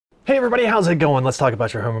Hey everybody, how's it going? Let's talk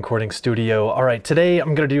about your home recording studio. All right, today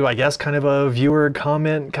I'm going to do, I guess, kind of a viewer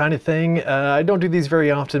comment kind of thing. I don't do these very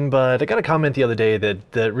often, but I got a comment the other day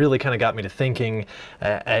that really kind of got me to thinking,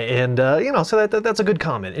 so that's a good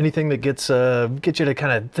comment. Anything that gets you to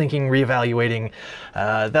kind of thinking, reevaluating,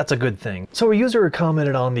 that's a good thing. So a user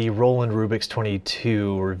commented on the Roland Rubix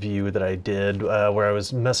 22 review that I did, where I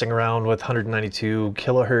was messing around with 192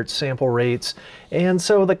 kilohertz sample rates, and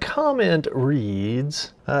so the comment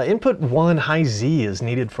reads, input 1 high Z is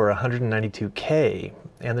needed for 192K,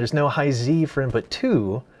 and there's no high Z for input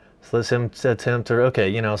 2, so let's attempt, or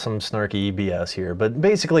okay, some snarky BS here. But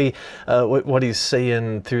basically, what he's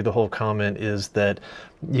saying through the whole comment is that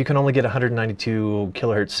you can only get 192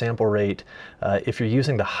 kilohertz sample rate if you're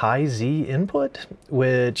using the high Z input,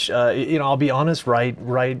 which, I'll be honest, right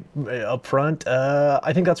up front,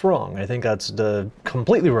 I think that's wrong. I think that's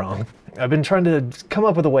completely wrong. I've been trying to come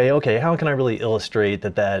up with a way, okay, how can I really illustrate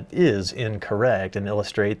that is incorrect and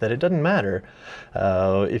illustrate that it doesn't matter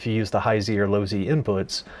if you use the high Z or low Z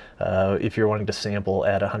inputs if you're wanting to sample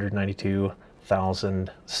at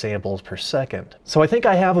 192,000 samples per second. So I think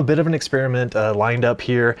I have a bit of an experiment lined up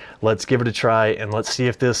here. Let's give it a try and let's see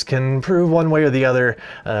if this can prove one way or the other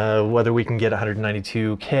whether we can get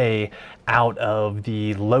 192K out of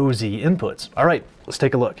the low Z inputs. All right, let's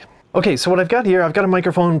take a look. Okay, so what I've got here, I've got a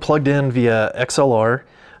microphone plugged in via XLR,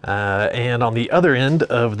 and on the other end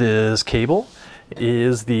of this cable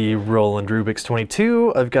is the Roland Rubix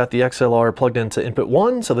 22. I've got the XLR plugged into input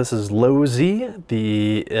 1, so this is low Z,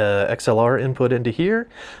 the XLR input into here.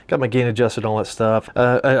 Got my gain adjusted and all that stuff.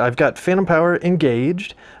 I've got phantom power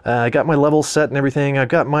engaged. I got my levels set and everything. I've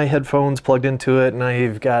got my headphones plugged into it, and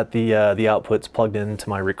I've got the outputs plugged into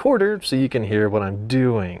my recorder so you can hear what I'm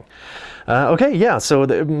doing. Okay, yeah, so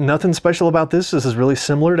nothing special about this. This is really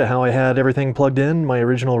similar to how I had everything plugged in my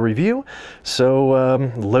original review. So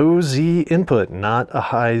low Z input, not a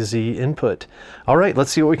high Z input. All right,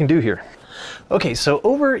 let's see what we can do here. Okay, so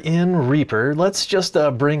over in Reaper, let's just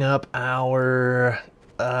bring up our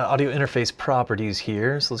audio interface properties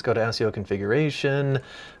here. So let's go to ASIO configuration.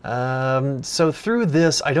 So through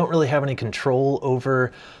this, I don't really have any control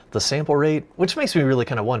over the sample rate, which makes me really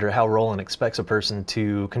kind of wonder how Roland expects a person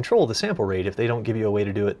to control the sample rate if they don't give you a way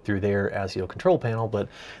to do it through their ASIO control panel, but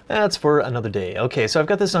that's for another day. Okay, so I've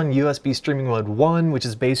got this on USB streaming mode 1, which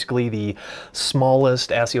is basically the smallest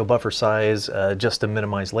ASIO buffer size just to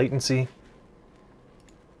minimize latency.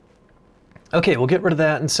 Okay, we'll get rid of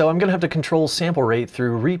that, and so I'm going to have to control sample rate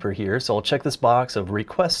through Reaper here, so I'll check this box of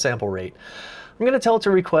request sample rate. I'm going to tell it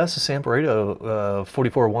to request a sample rate of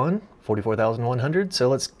 44,100, so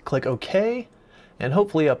let's click OK, and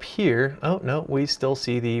hopefully up here, oh no, we still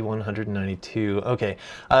see the 192. Okay,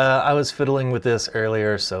 I was fiddling with this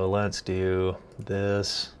earlier, so let's do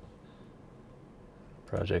this.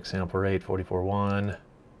 Project sample rate 44.1.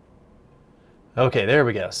 Okay, there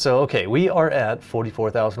we go. So, okay, we are at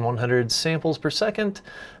 44,100 samples per second,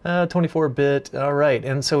 24-bit. All right,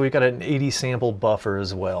 and so we've got an 80 sample buffer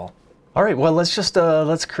as well. All right, well, let's just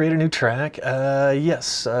let's create a new track.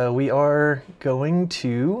 Yes, we are going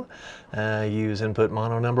to use input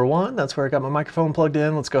mono number 1. That's where I got my microphone plugged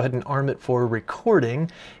in. Let's go ahead and arm it for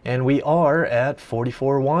recording, and we are at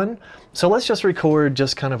 44.1. So let's just record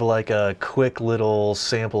just kind of like a quick little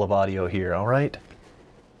sample of audio here. All right.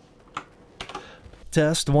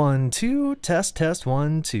 Test 1 2, test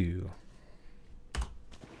 1 2.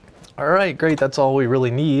 All right, great. That's all we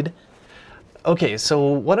really need. Okay, so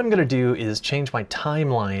what I'm going to do is change my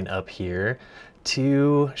timeline up here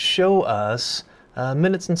to show us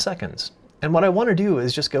minutes and seconds. And what I want to do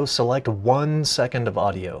is just go select 1 second of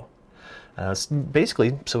audio.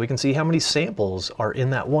 Basically, so we can see how many samples are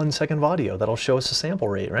in that 1 second of audio. That'll show us a sample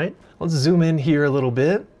rate, right? Let's zoom in here a little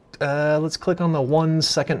bit. Let's click on the 1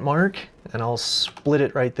 second mark, and I'll split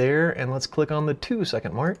it right there. And let's click on the 2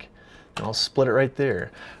 second mark, and I'll split it right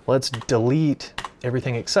there. Let's delete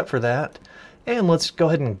everything except for that. And let's go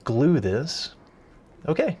ahead and glue this.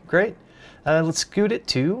 Okay, great. Let's scoot it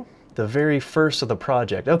to the very first of the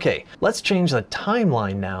project. Okay, let's change the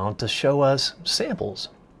timeline now to show us samples.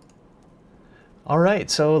 All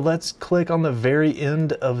right, so let's click on the very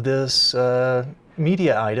end of this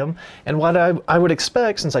media item, and what I would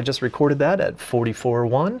expect, since I just recorded that at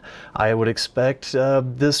 44.1, I would expect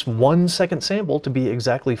this 1 second sample to be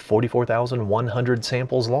exactly 44,100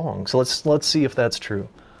 samples long. So let's see if that's true.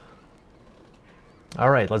 All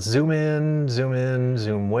right, let's zoom in,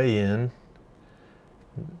 zoom way in,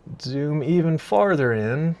 zoom even farther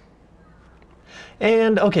in.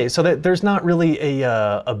 And okay, so there's not really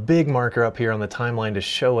a big marker up here on the timeline to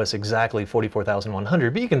show us exactly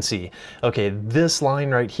 44,100, but you can see, okay, this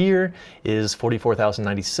line right here is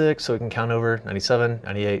 44,096, so we can count over 97,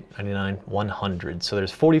 98, 99, 100. So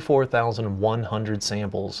there's 44,100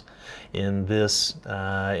 samples in this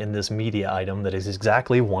media item that is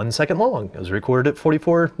exactly 1 second long. It was recorded at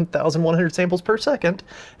 44,100 samples per second,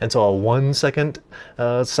 and so a 1 second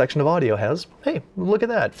section of audio has, hey, look at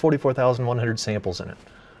that, 44,100 samples in it.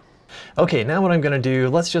 Okay, now what I'm going to do,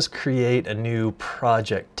 let's just create a new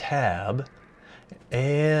project tab.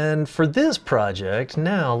 And for this project,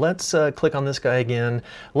 now let's click on this guy again.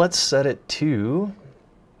 Let's set it to,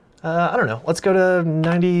 I don't know, let's go to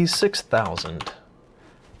 96,000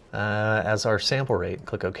 as our sample rate.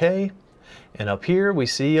 Click OK. And up here we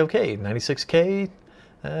see, okay, 96K,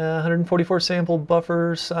 144 sample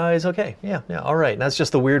buffer size. Okay, yeah, all right. And that's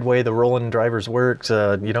just the weird way the Roland drivers works.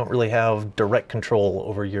 You don't really have direct control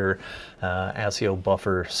over your ASIO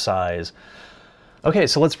buffer size. Okay,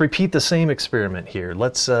 so let's repeat the same experiment here.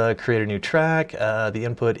 Let's create a new track. The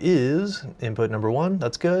input is input number 1.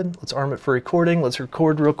 That's good. Let's arm it for recording. Let's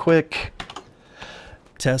record real quick.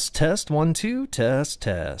 Test, test, 1, 2, test,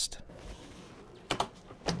 test.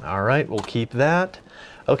 All right, we'll keep that.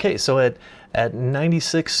 Okay, so at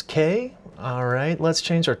 96K, all right, let's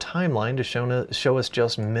change our timeline to show us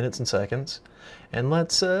just minutes and seconds. And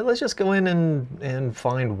let's just go in and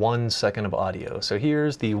find 1 second of audio. So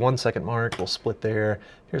here's the 1 second mark, we'll split there.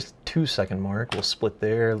 Here's the 2 second mark, we'll split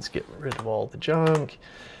there. Let's get rid of all the junk.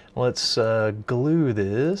 Let's glue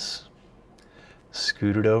this,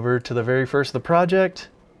 scoot it over to the very first of the project,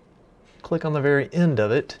 click on the very end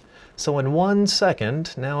of it. So in 1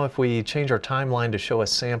 second, now if we change our timeline to show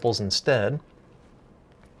us samples instead,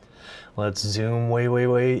 let's zoom way, way,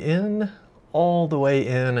 way in, all the way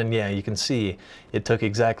in, and yeah, you can see it took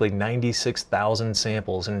exactly 96,000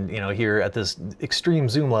 samples. And you know, here at this extreme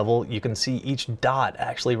zoom level, you can see each dot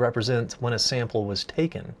actually represents when a sample was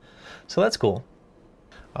taken. So that's cool.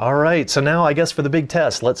 All right, so now I guess for the big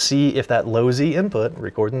test, let's see if that low Z input,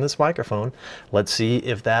 recording this microphone, let's see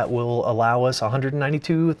if that will allow us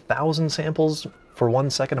 192,000 samples for 1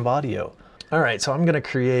 second of audio. All right, so I'm gonna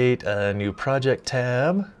create a new project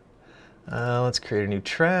tab. Let's create a new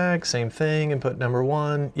track, same thing, input number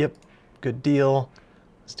 1, yep, good deal.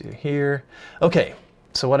 Let's do here. Okay,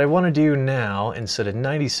 so what I wanna do now, instead of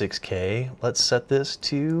 96K, let's set this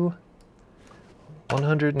to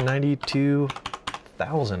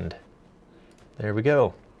 192,000. There we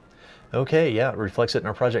go. Okay, yeah, it reflects it in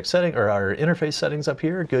our project setting, or our interface settings up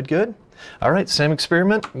here. Good, good. All right, same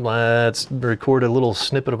experiment. Let's record a little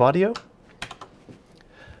snippet of audio.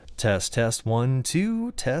 Test, test, 1,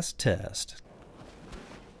 2, test, test.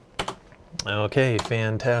 Okay,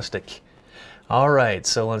 fantastic. All right,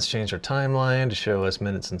 so let's change our timeline to show us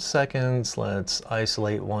minutes and seconds. Let's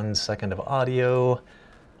isolate 1 second of audio.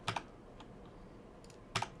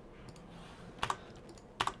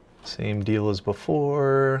 Same deal as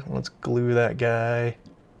before. Let's glue that guy.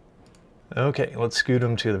 Okay, let's scoot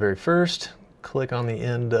him to the very first. Click on the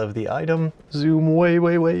end of the item. Zoom way,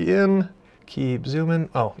 way, way in. Keep zooming.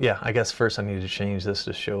 Oh, yeah, I guess first I need to change this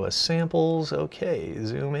to show us samples. Okay,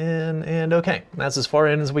 zoom in, and okay. That's as far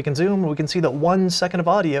in as we can zoom. We can see that 1 second of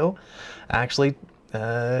audio actually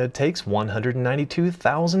takes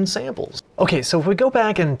 192,000 samples. Okay, so if we go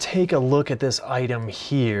back and take a look at this item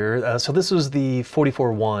here, so this was the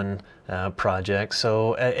 44.1 project,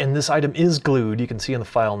 so, and this item is glued, you can see in the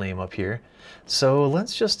file name up here. So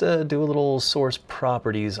let's just do a little source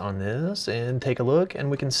properties on this and take a look, and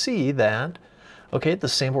we can see that, okay, the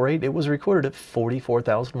sample rate, it was recorded at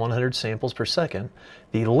 44,100 samples per second.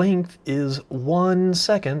 The length is 1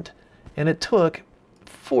 second, and it took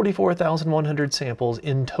 44,100 samples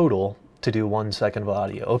in total to do 1 second of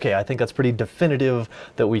audio. Okay, I think that's pretty definitive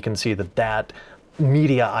that we can see that that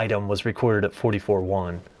media item was recorded at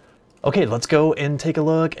 44.1. Okay, let's go and take a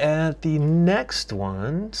look at the next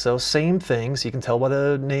one. So same thing, so you can tell by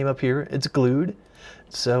the name up here, it's glued.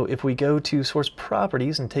 So if we go to source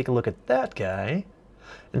properties and take a look at that guy,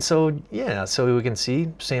 and so yeah, so we can see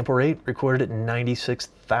sample rate recorded at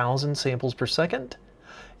 96,000 samples per second.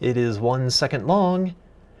 It is 1 second long,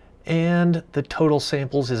 and the total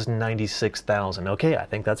samples is 96,000. Okay, I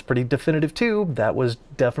think that's pretty definitive too. That was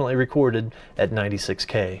definitely recorded at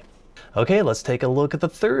 96K. Okay, let's take a look at the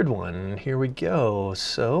third one. Here we go.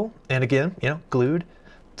 So, and again, you know, glued.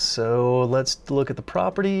 So let's look at the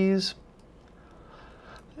properties.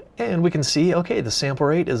 And we can see, okay, the sample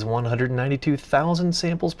rate is 192,000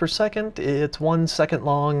 samples per second. It's 1 second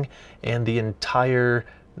long, and the entire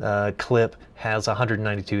clip has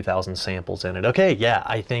 192,000 samples in it. Okay, yeah,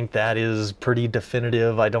 I think that is pretty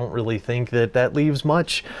definitive. I don't really think that that leaves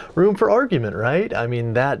much room for argument, right? I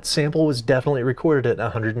mean, that sample was definitely recorded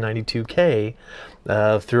at 192K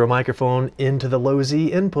through a microphone into the low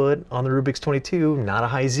Z input on the Rubix 22, not a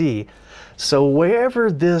high Z. So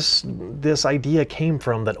wherever this idea came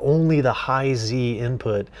from that only the high Z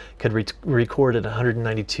input could record at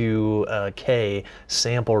 192K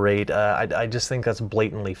sample rate, I just think that's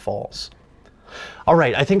blatantly false. All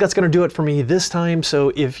right, I think that's going to do it for me this time.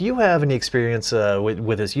 So if you have any experience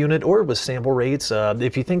with this unit or with sample rates,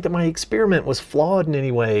 if you think that my experiment was flawed in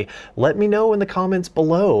any way, let me know in the comments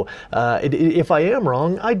below. If I am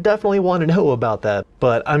wrong, I definitely want to know about that.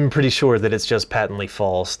 But I'm pretty sure that it's just patently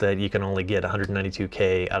false that you can only get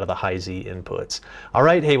 192K out of the high Z inputs. All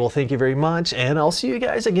right, hey, well, thank you very much, and I'll see you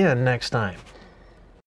guys again next time.